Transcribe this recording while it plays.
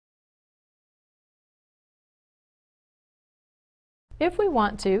if we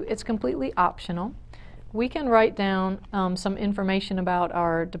want to, it's completely optional. We can write down some information about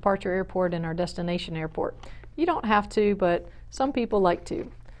our departure airport and our destination airport. You don't have to, but some people like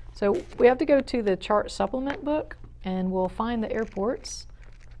to. So we have to go to the chart supplement book and we'll find the airports.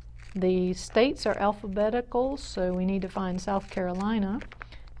 The states are alphabetical, so we need to find South Carolina,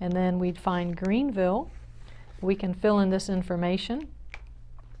 and then we'd find Greenville. We can fill in this information.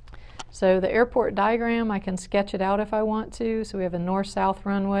 So the airport diagram, I can sketch it out if I want to. So we have a north-south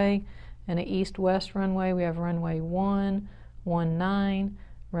runway and an east-west runway. We have runway 1, 19,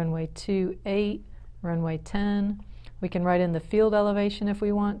 runway 28, runway 10. We can write in the field elevation if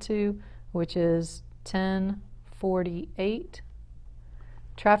we want to, which is 1048.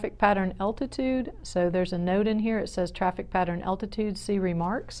 Traffic pattern altitude, so there's a note in here, it says traffic pattern altitude, see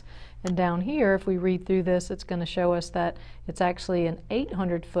remarks. And down here, if we read through this, it's going to show us that it's actually an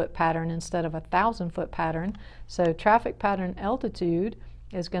 800-foot pattern instead of a 1,000-foot pattern. So traffic pattern altitude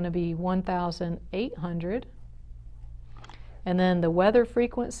is going to be 1,800. And then the weather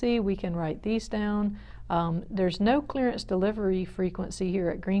frequency, we can write these down. There's no clearance delivery frequency here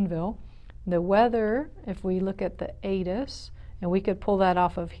at Greenville. The weather, if we look at the ATIS, and we could pull that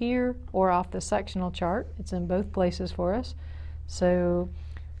off of here or off the sectional chart. It's in both places for us. So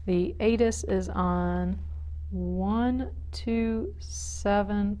the ATIS is on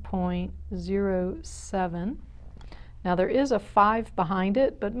 127.07. Now there is a 5 behind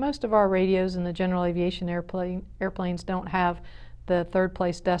it, but most of our radios in the general aviation airplanes don't have the third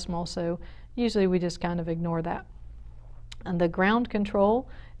place decimal, so usually we just kind of ignore that. And the ground control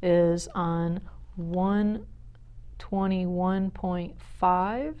is on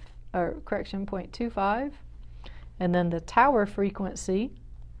 121.5, or correction, 0.25, and then the tower frequency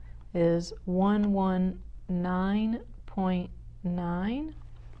is 119.9,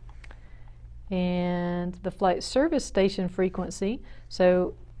 and the flight service station frequency,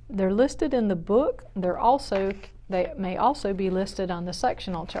 so they're listed in the book, they may also be listed on the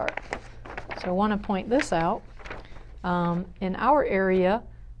sectional chart. So I want to point this out. In our area,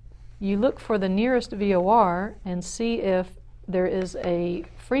 you look for the nearest VOR and see if there is a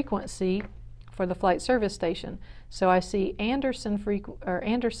frequency for the flight service station. So I see Anderson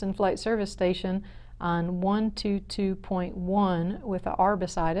Flight Service Station on 122.1 with an R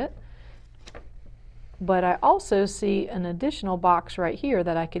beside it. But I also see an additional box right here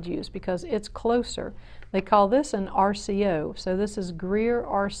that I could use because it's closer. They call this an RCO. So this is Greer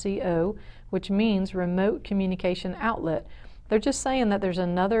RCO, which means Remote Communication Outlet. They're just saying that there's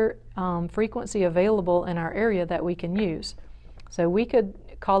another frequency available in our area that we can use. So we could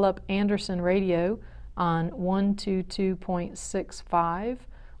call up Anderson Radio on 122.65,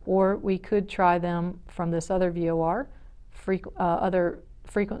 or we could try them from this other VOR, other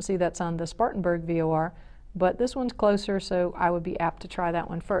frequency that's on the Spartanburg VOR, but this one's closer, so I would be apt to try that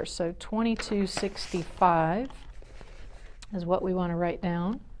one first. So 2265 is what we want to write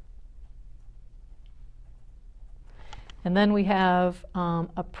down. And then we have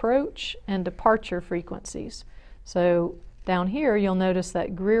approach and departure frequencies. So down here you'll notice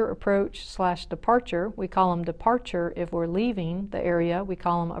that Greer approach / departure, we call them departure if we're leaving the area, we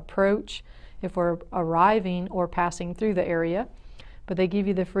call them approach if we're arriving or passing through the area. But they give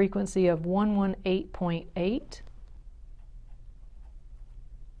you the frequency of 118.8.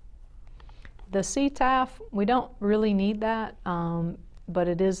 The CTAF, we don't really need that, but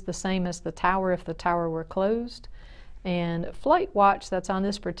it is the same as the tower if the tower were closed. And Flight Watch, that's on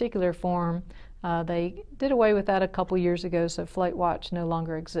this particular form, they did away with that a couple years ago, so Flight Watch no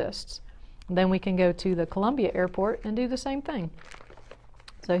longer exists. And then we can go to the Columbia Airport and do the same thing.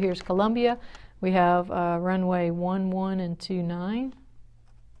 So here's Columbia. We have runway 11 and 29.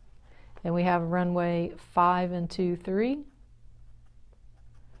 And we have runway 5 and 23.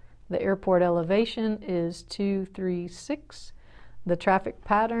 The airport elevation is 236. The traffic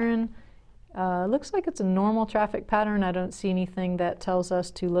pattern looks like it's a normal traffic pattern. I don't see anything that tells us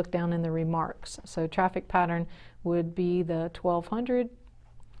to look down in the remarks. So traffic pattern would be the 1200,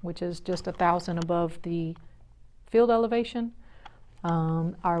 which is just 1,000 above the field elevation.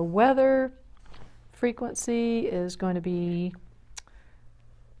 Our weather frequency is going to be,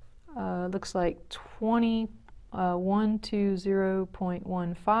 looks like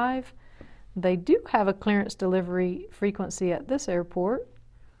 120.15. They do have a clearance delivery frequency at this airport.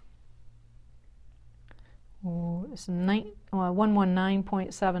 It's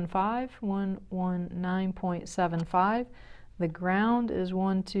 119.75, 119.75. The ground is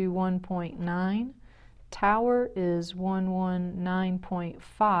 121.9. Tower is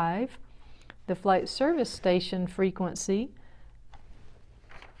 119.5. The flight service station frequency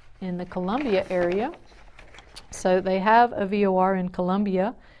in the Columbia area So they have a VOR in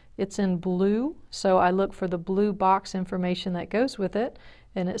Columbia. It's in blue, so I look for the blue box information that goes with it,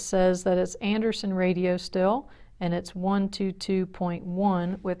 and it says that it's Anderson radio still, and it's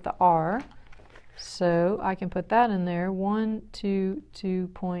 122.1 with the R. So I can put that in there,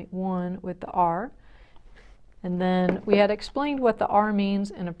 122.1 with the R. And then we had explained what the R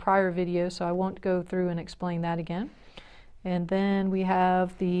means in a prior video, so I won't go through and explain that again. And then we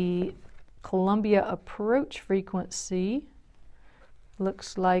have the Columbia approach frequency.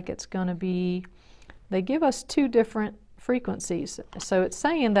 Looks like it's going to be, they give us two different frequencies. So it's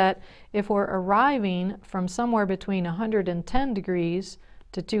saying that if we're arriving from somewhere between 110 degrees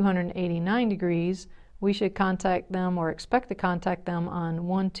to 289 degrees, we should contact them or expect to contact them on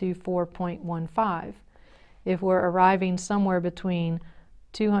 124.15. If we're arriving somewhere between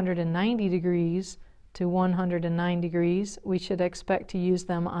 290 degrees to 109 degrees, we should expect to use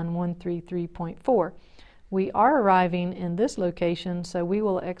them on 133.4. We are arriving in this location, so we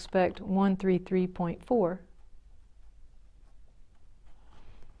will expect 133.4.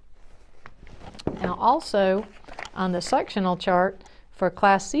 Now also, on the sectional chart, for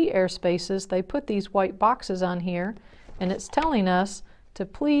Class C airspaces, they put these white boxes on here, and it's telling us to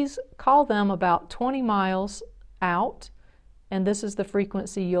please call them about 20 miles out, and this is the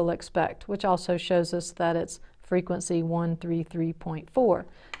frequency you'll expect, which also shows us that it's frequency 133.4.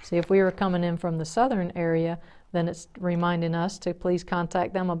 See, if we were coming in from the southern area, then it's reminding us to please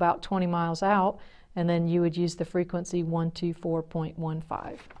contact them about 20 miles out, and then you would use the frequency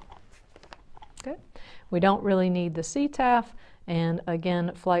 124.15. Okay. We don't really need the CTAF, and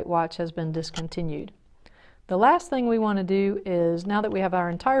again, Flight Watch has been discontinued. The last thing we want to do is, now that we have our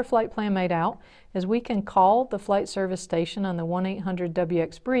entire flight plan made out, is we can call the flight service station on the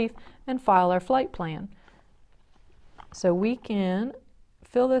 1-800-WX brief and file our flight plan. So we can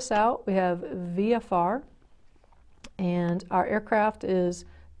fill this out. We have VFR, and our aircraft is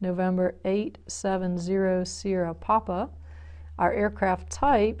November 870 Sierra Papa. Our aircraft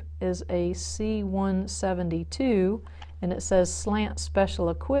type is a C-172, and it says slant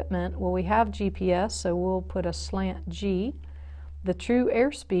special equipment. Well, we have GPS, so we'll put a slant G. The true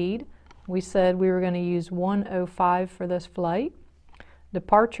airspeed, we said we were going to use 105 for this flight.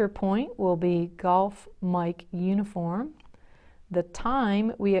 Departure point will be Golf Mike Uniform. The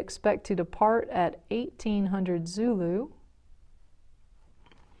time, we expect to depart at 1800 Zulu.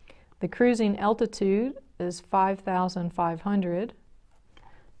 The cruising altitude is 5,500.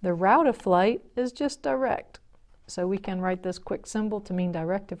 The route of flight is just direct. So we can write this quick symbol to mean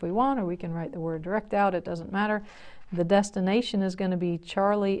direct if we want, or we can write the word direct out, it doesn't matter. The destination is going to be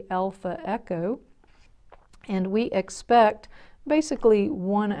Charlie Alpha Echo, and we expect basically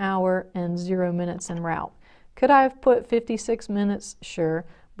 1 hour and 0 minutes en route. Could I have put 56 minutes? Sure,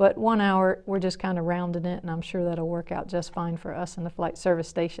 but 1 hour, we're just kind of rounding it, and I'm sure that'll work out just fine for us in the flight service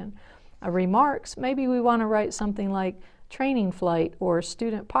station. Remarks, maybe we want to write something like training flight or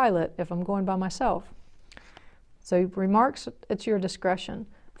student pilot if I'm going by myself. So remarks, it's your discretion.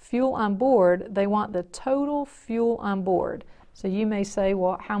 Fuel on board, they want the total fuel on board. So you may say,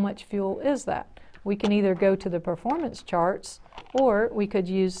 well, how much fuel is that? We can either go to the performance charts, or we could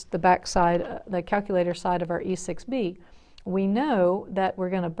use the back side, the calculator side of our E6B. We know that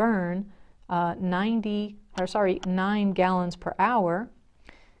we're going to burn 9 gallons per hour,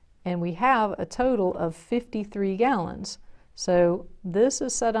 and we have a total of 53 gallons. So this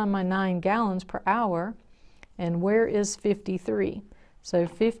is set on my 9 gallons per hour. And where is 53? So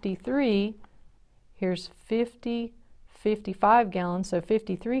 53, here's 50, 55 gallons, so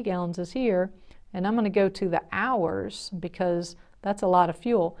 53 gallons is here. And I'm going to go to the hours because that's a lot of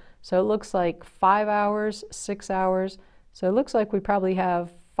fuel. So it looks like 5 hours, 6 hours. So it looks like we probably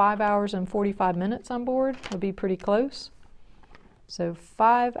have 5 hours and 45 minutes on board. Would be pretty close. So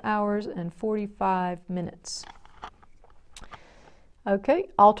 5 hours and 45 minutes. Okay,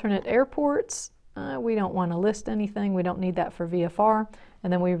 alternate airports. We don't want to list anything. We don't need that for VFR.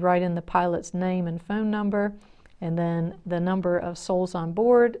 And then we write in the pilot's name and phone number, and then the number of souls on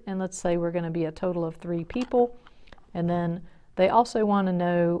board. And let's say we're going to be a total of 3 people. And then they also want to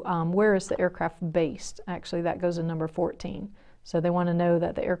know where is the aircraft based. Actually, that goes in number 14. So they want to know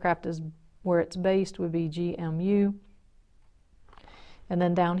that the aircraft is where it's based would be GMU. And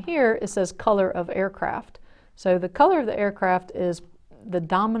then down here it says color of aircraft. So the color of the aircraft is the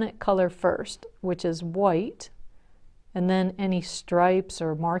dominant color first, which is white, and then any stripes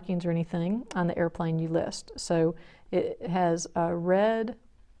or markings or anything on the airplane you list. So it has red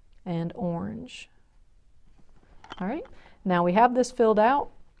and orange. All right, now we have this filled out.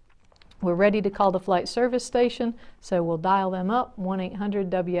 We're ready to call the flight service station, so we'll dial them up,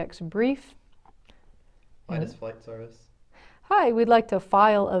 1-800-WX brief. Line is flight service. Hi, we'd like to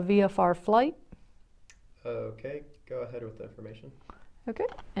file a VFR flight. Okay, go ahead with the information. Okay,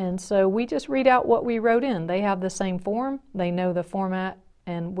 and so we just read out what we wrote in. They have the same form. They know the format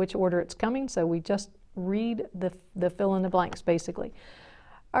and which order it's coming, so we just read the fill in the blanks basically.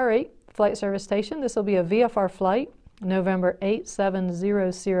 All right, flight service station. This will be a VFR flight, November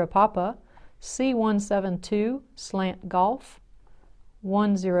 8700 Sierra Papa, C172 slant Golf,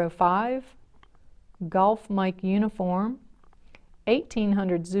 105, Golf Mike Uniform,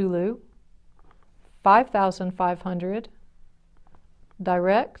 1800 Zulu, 5500,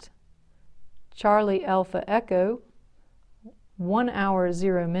 direct, Charlie Alpha Echo, 1 hour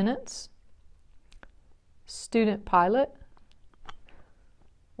 0 minutes, student pilot,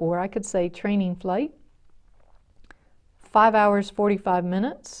 or I could say training flight, 5 hours 45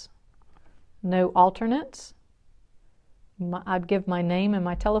 minutes, no alternates. I'd give my name and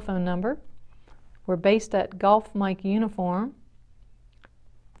my telephone number. We're based at Golf Mike Uniform,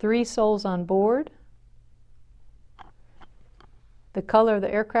 3 souls on board. The color of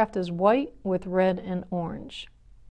the aircraft is white with red and orange.